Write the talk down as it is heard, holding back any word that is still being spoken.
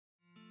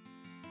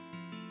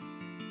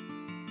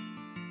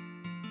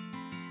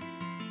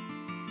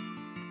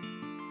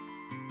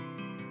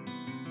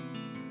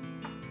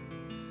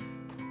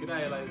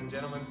G'day ladies and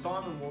gentlemen,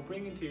 Simon will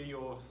bring into you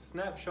your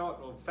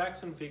snapshot of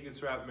facts and figures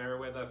throughout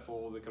Merewether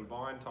for the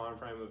combined time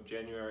frame of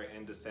January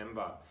and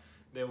December.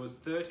 There was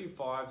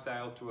 35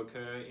 sales to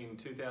occur in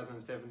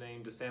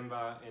 2017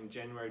 December and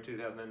January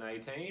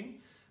 2018.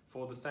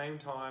 For the same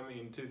time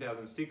in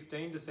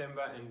 2016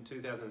 December and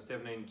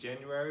 2017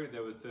 January,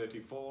 there was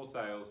 34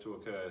 sales to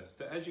occur.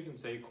 So as you can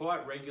see,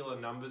 quite regular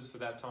numbers for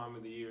that time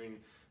of the year in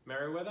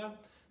Merewether.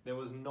 There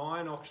was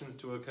 9 auctions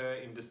to occur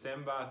in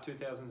December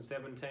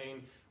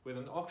 2017 with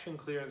an auction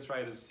clearance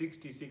rate of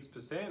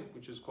 66%,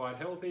 which is quite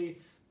healthy.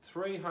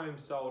 3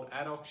 homes sold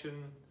at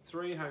auction,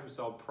 3 homes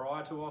sold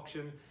prior to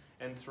auction,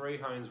 and 3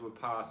 homes were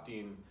passed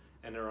in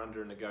and are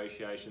under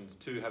negotiations.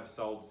 2 have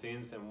sold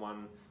since and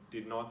 1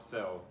 did not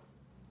sell.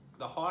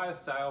 The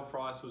highest sale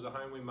price was a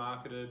home we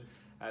marketed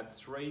at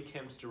 3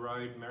 Kempster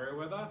Road,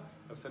 Merewether,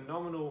 a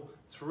phenomenal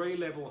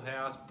 3-level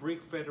house,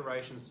 brick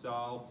Federation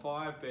style,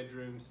 5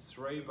 bedrooms,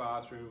 3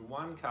 bathroom,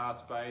 1 car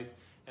space,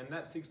 and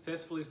that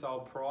successfully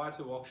sold prior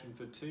to auction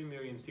for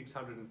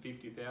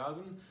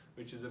 $2,650,000,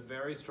 which is a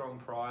very strong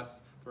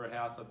price for a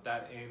house at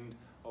that end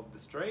of the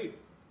street.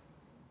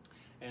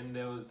 And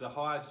there was the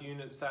highest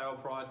unit sale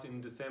price in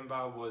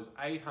December was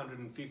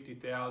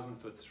 $850,000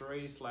 for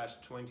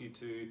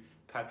 3/22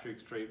 Patrick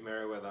Street,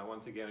 Merewether.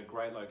 Once again, a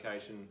great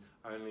location,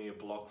 only a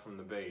block from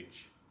the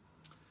beach.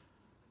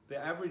 The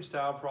average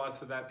sale price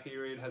for that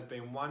period has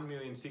been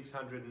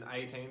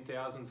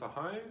 $1,618,000 for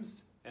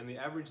homes, and the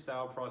average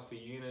sale price for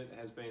unit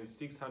has been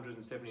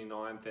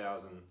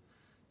 $679,000.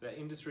 The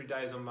industry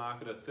days on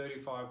market are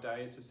 35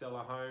 days to sell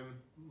a home.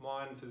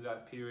 Mine for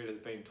that period has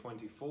been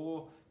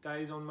 24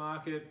 days on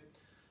market.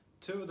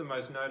 2 of the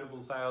most notable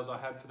sales I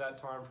had for that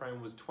time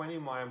frame was 20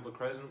 Myambla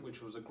Crescent,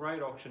 which was a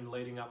great auction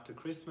leading up to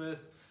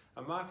Christmas.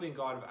 A marketing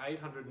guide of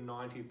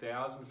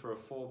 $890,000 for a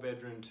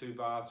 4-bedroom,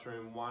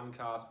 2-bathroom, 1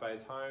 car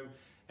space home,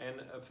 and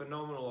a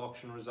phenomenal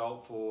auction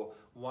result for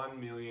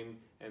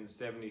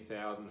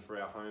 $1,070,000 for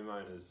our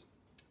homeowners.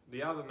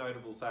 The other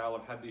notable sale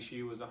I've had this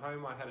year was a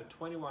home I had at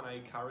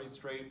 21A Curry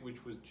Street,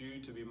 which was due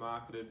to be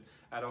marketed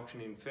at auction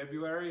in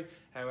February.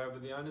 However,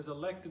 the owners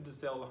elected to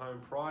sell the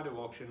home prior to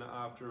auction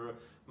after a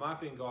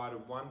marketing guide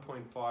of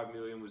 $1.5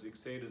 million was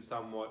exceeded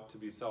somewhat to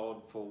be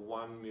sold for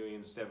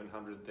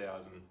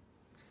 $1,700,000.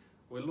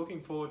 We're looking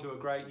forward to a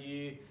great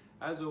year.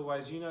 As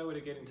always, you know where to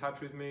get in touch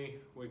with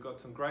me. We've got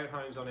some great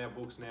homes on our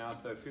books now,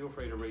 so feel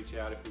free to reach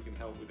out if we can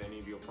help with any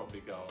of your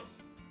property goals.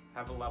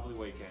 Have a lovely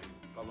weekend.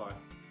 Bye-bye.